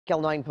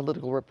KCAL 9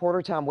 political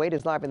reporter Tom Wade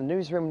is live in the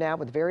newsroom now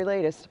with the very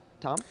latest.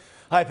 Tom?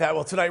 Hi, Pat.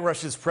 Well, tonight,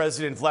 Russia's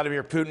President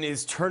Vladimir Putin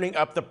is turning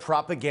up the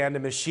propaganda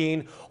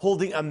machine,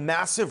 holding a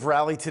massive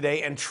rally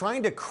today and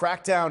trying to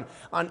crack down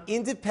on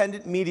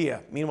independent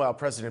media. Meanwhile,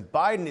 President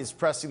Biden is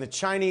pressing the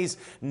Chinese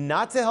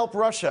not to help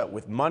Russia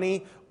with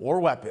money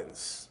or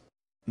weapons.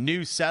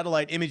 New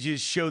satellite images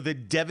show the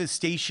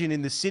devastation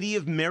in the city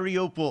of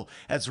Mariupol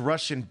as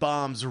Russian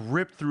bombs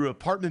ripped through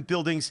apartment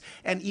buildings,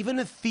 and even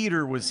a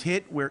theater was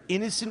hit where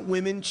innocent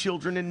women,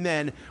 children, and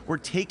men were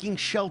taking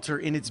shelter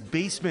in its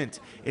basement.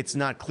 It's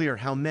not clear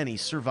how many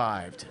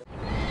survived.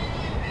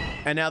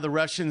 And now the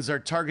Russians are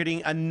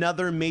targeting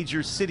another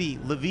major city,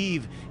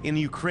 Lviv, in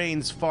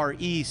Ukraine's far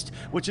east,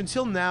 which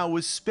until now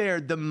was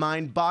spared the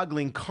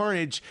mind-boggling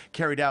carnage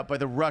carried out by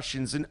the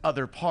Russians in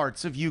other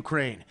parts of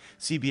Ukraine.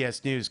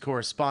 CBS News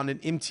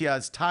correspondent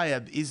Imtiaz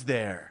Tayeb is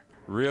there.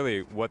 Really,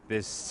 what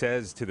this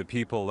says to the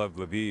people of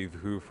Lviv,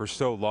 who for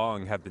so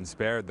long have been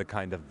spared the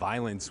kind of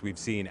violence we've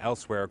seen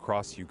elsewhere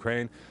across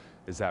Ukraine,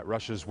 is that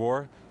Russia's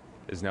war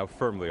is now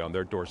firmly on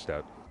their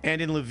doorstep. And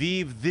in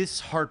Lviv, this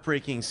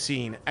heartbreaking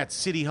scene. At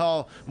City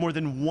Hall, more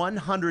than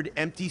 100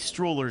 empty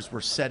strollers were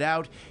set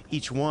out,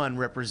 each one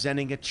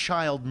representing a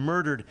child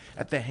murdered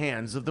at the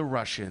hands of the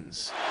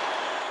Russians.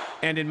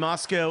 And in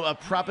Moscow, a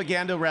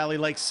propaganda rally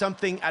like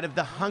something out of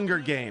the Hunger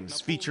Games,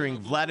 featuring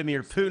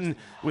Vladimir Putin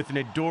with an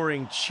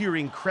adoring,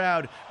 cheering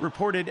crowd,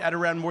 reported at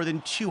around more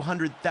than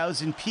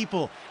 200,000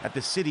 people at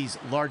the city's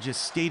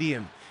largest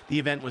stadium. The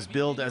event was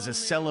billed as a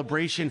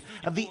celebration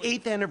of the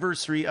 8th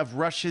anniversary of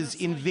Russia's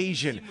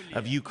invasion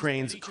of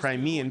Ukraine's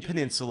Crimean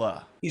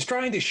Peninsula. He's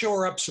trying to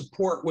shore up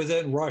support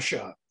within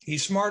Russia.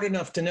 He's smart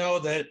enough to know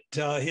that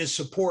his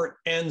support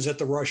ends at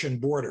the Russian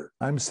border.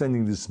 I'm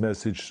sending this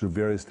message through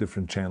various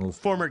different channels.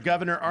 Former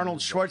Governor Arnold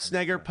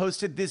Schwarzenegger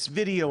posted this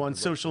video on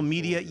social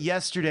media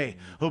yesterday,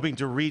 hoping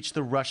to reach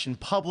the Russian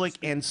public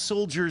and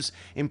soldiers,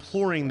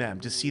 imploring them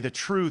to see the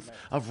truth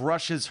of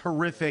Russia's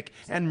horrific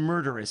and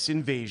murderous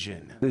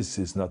invasion. This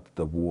is not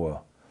the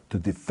war to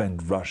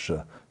defend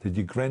Russia that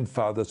your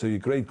grandfathers or your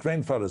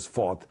great-grandfathers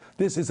fought.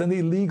 This is an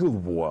illegal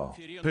war.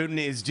 Putin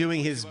is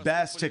doing his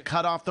best to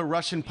cut off the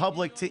Russian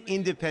public to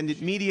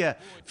independent media,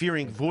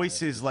 fearing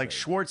voices like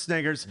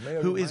Schwarzenegger's,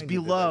 who is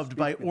beloved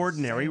by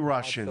ordinary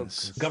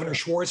Russians. Governor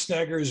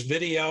Schwarzenegger's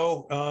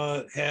video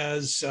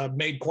has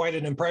made quite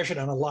an impression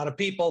on a lot of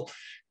people,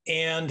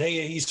 and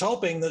he's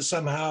hoping that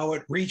somehow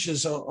it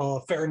reaches a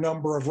fair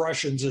number of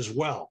Russians as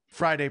well.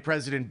 Friday,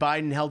 President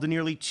Biden held a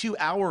nearly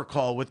 2-hour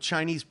call with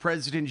Chinese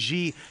President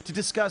Xi to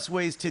discuss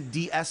ways to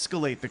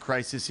de-escalate the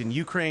crisis in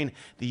Ukraine.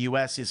 The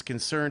U.S. is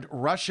concerned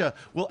Russia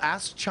will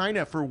ask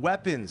China for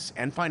weapons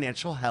and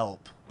financial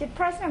help. Did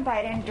President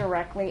Biden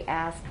directly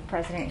ask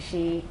President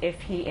Xi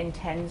if he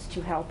intends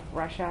to help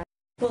Russia?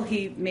 Well,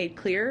 he made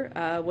clear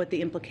what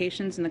the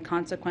implications and the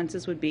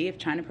consequences would be if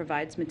China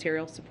provides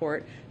material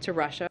support to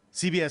Russia.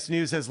 CBS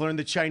News has learned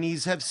the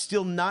Chinese have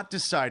still not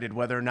decided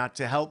whether or not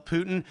to help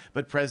Putin,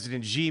 but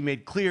President Xi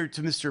made clear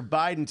to Mr.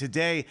 Biden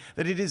today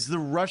that it is the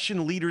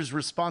Russian leader's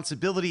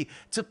responsibility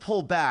to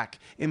pull back,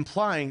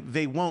 implying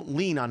they won't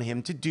lean on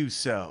him to do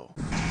so.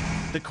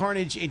 The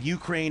carnage in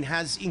Ukraine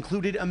has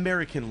included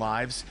American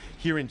lives.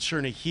 Here in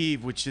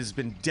Chernihiv, which has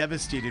been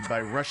devastated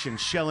by Russian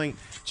shelling,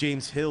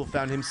 James Hill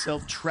found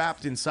himself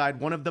trapped inside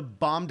one of the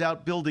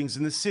bombed-out buildings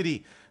in the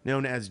city.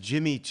 Known as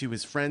Jimmy to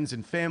his friends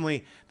and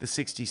family, the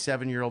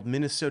 67-year-old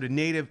Minnesota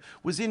native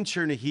was in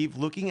Chernihiv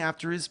looking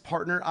after his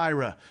partner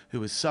Ira,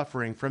 who is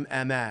suffering from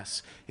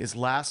MS. His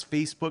last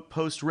Facebook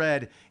post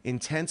read,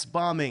 "Intense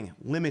bombing,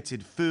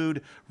 limited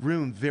food,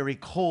 room very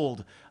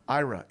cold,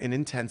 Ira in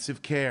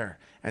intensive care,"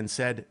 and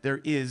said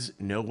there is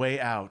no way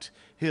out.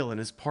 Hill and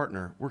his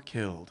partner were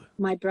killed.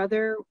 My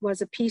brother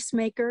was a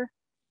peacemaker,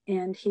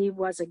 and he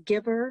was a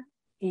giver,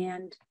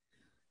 and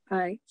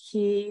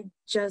he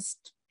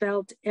just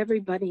felt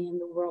everybody in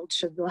the world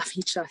should love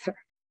each other.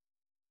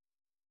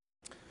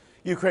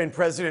 Ukraine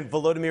President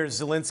Volodymyr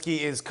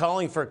Zelensky is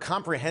calling for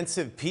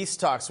comprehensive peace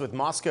talks with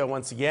Moscow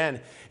once again.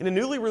 In a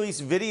newly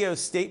released video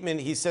statement,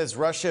 he says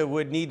Russia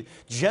would need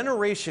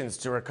generations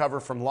to recover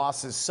from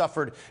losses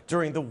suffered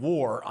during the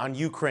war on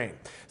Ukraine.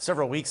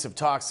 Several weeks of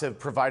talks have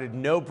provided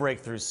no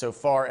breakthroughs so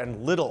far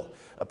and little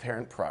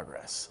apparent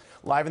progress.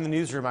 Live in the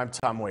newsroom, I'm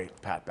Tom Wade.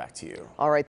 Pat, back to you. All right.